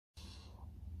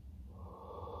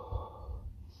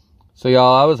So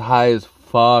y'all, I was high as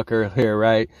fuck earlier,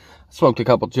 right? I smoked a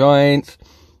couple joints,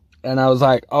 and I was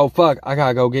like, oh fuck, I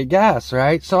gotta go get gas,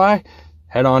 right? So I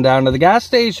head on down to the gas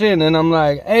station, and I'm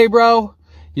like, hey bro.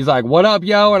 He's like, what up,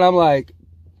 yo? And I'm like,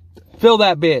 fill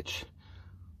that bitch.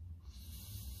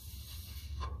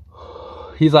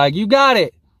 He's like, you got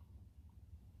it.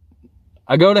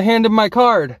 I go to hand him my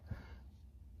card.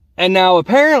 And now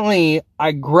apparently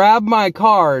I grab my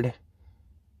card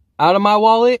out of my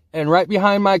wallet, and right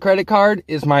behind my credit card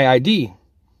is my ID.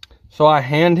 So I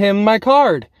hand him my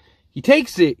card. He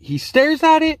takes it, he stares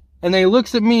at it, and then he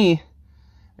looks at me,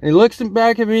 and he looks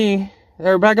back at me,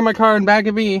 or back at my card and back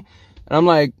at me, and I'm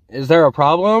like, is there a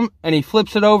problem? And he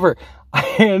flips it over.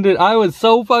 I was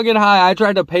so fucking high, I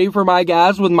tried to pay for my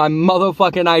gas with my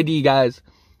motherfucking ID, guys.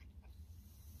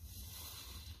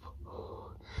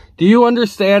 Do you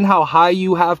understand how high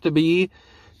you have to be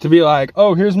like,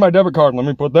 oh, here's my debit card, let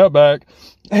me put that back,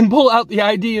 and pull out the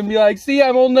ID and be like, see,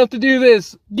 I'm old enough to do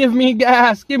this. Give me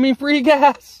gas. Give me free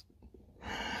gas.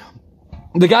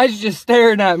 The guy's just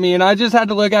staring at me, and I just had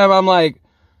to look at him. I'm like,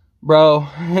 bro,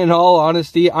 in all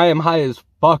honesty, I am high as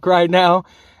fuck right now.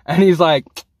 And he's like,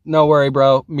 no worry,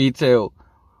 bro. Me too.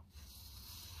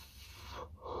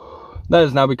 That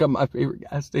has now become my favorite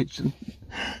gas station.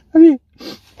 I mean,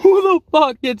 who the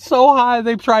fuck gets so high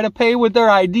they try to pay with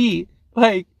their ID?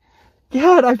 Like,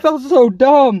 God, I felt so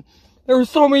dumb. There were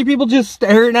so many people just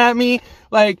staring at me.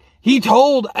 Like, he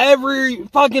told every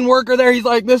fucking worker there, he's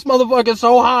like, this motherfucker's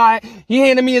so high. He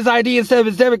handed me his ID instead of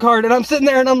his debit card. And I'm sitting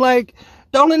there and I'm like,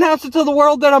 don't announce it to the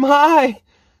world that I'm high.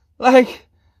 Like,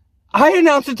 I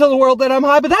announce it to the world that I'm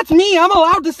high, but that's me. I'm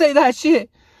allowed to say that shit.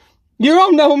 You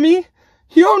don't know me.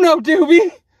 You don't know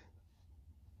Doobie.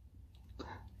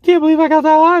 Can't believe I got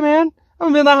that high, man. I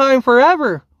haven't been that high in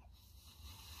forever.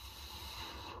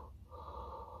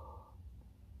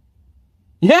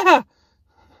 Yeah.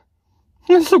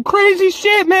 That's some crazy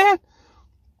shit, man.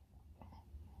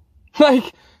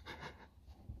 Like,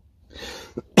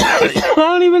 I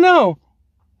don't even know.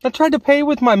 I tried to pay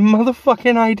with my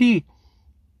motherfucking ID.